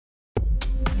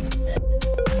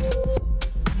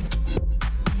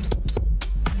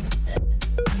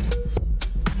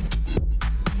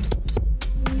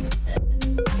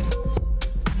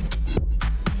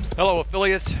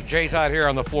affiliates, Jay Todd here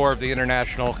on the floor of the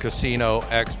International Casino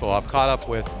Expo. I've caught up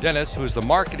with Dennis, who's the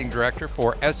marketing director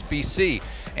for SBC,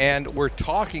 and we're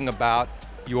talking about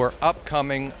your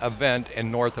upcoming event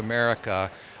in North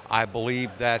America. I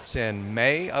believe that's in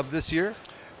May of this year?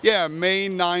 Yeah, May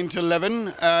 9 to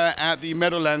 11 at the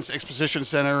Meadowlands Exposition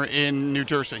Center in New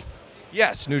Jersey.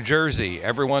 Yes, New Jersey.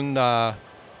 Everyone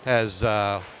has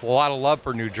a lot of love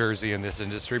for New Jersey in this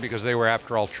industry because they were,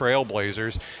 after all,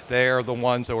 trailblazers. They are the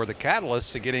ones that were the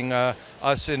catalyst to getting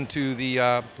us into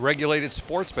the regulated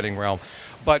sports betting realm.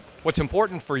 But what's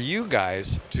important for you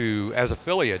guys to, as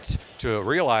affiliates, to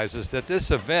realize is that this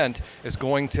event is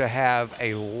going to have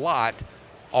a lot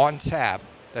on tap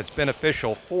that's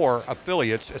beneficial for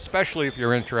affiliates, especially if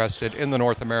you're interested in the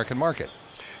North American market.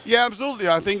 Yeah, absolutely.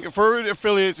 I think for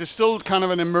affiliates, it's still kind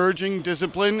of an emerging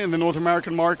discipline in the North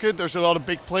American market. There's a lot of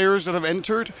big players that have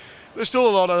entered. There's still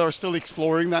a lot that are still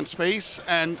exploring that space,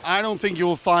 and I don't think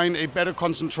you'll find a better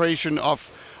concentration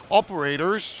of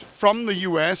operators from the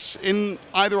US in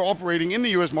either operating in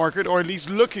the US market or at least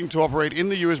looking to operate in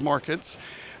the US markets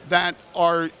that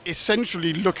are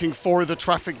essentially looking for the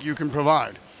traffic you can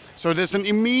provide. So there's an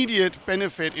immediate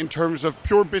benefit in terms of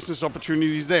pure business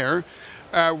opportunities there.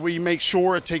 We make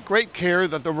sure and take great care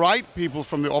that the right people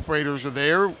from the operators are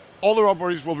there. All the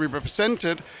operators will be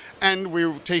represented, and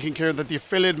we're taking care that the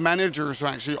affiliate managers are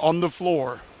actually on the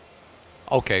floor.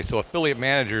 Okay, so affiliate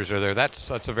managers are there. That's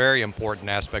a very important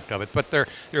aspect of it. But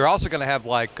they're also going to have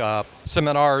like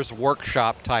seminars,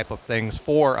 workshop type of things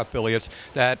for affiliates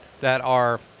that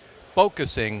are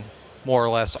focusing more or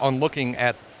less on looking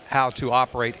at how to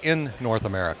operate in North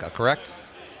America, correct?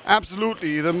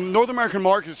 Absolutely. The North American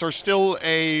markets are still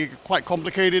a quite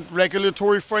complicated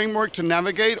regulatory framework to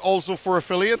navigate, also for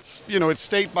affiliates. You know, it's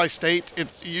state by state.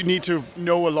 You need to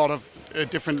know a lot of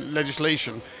different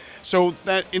legislation. So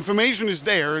that information is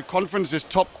there. Conference is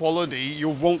top quality. You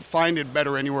won't find it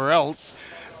better anywhere else.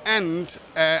 And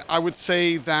I would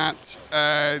say that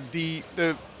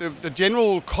the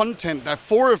general content that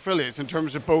for affiliates in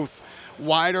terms of both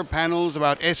wider panels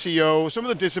about SEO, some of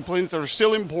the disciplines that are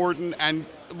still important, and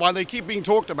while they keep being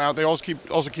talked about, they also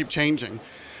keep changing.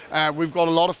 We've got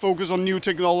a lot of focus on new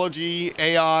technology,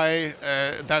 AI,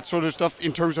 that sort of stuff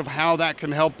in terms of how that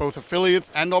can help both affiliates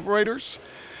and operators.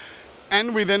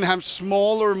 And we then have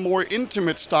smaller, more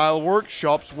intimate style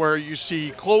workshops where you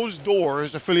see closed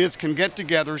doors, affiliates can get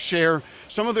together, share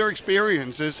some of their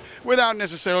experiences without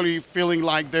necessarily feeling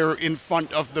like they're in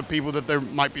front of the people that they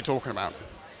might be talking about.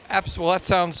 Absolutely. Well, that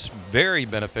sounds very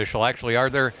beneficial. Actually, are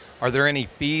there any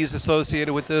fees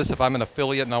associated with this? If I'm an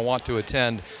affiliate and I want to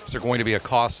attend, is there going to be a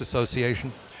cost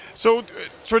association? So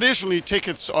traditionally,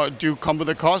 tickets do come with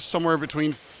a cost somewhere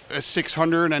between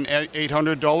 $600 and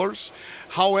 $800.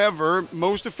 However,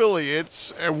 most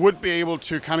affiliates would be able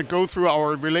to kind of go through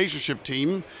our relationship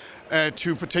team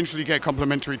to potentially get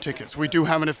complimentary tickets. We do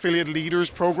have an affiliate leaders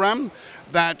program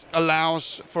that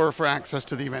allows for access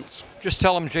to the events. Just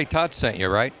tell them Jay Todd sent you,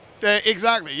 right?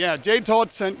 Exactly, yeah. Jay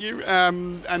Todd sent you,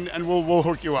 and we'll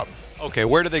hook you up. Okay,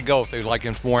 where do they go if they'd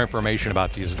like more information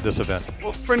about this event?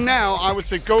 Well, for now, I would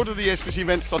say go to the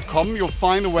sbcevents.com. You'll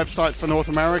find the website for North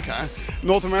America.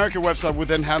 North America website would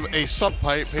then have a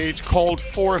sub-page called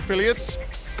For Affiliates.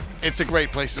 It's a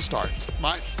great place to start.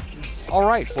 Bye. All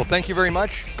right, well, thank you very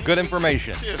much. Good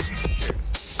information. Cheers.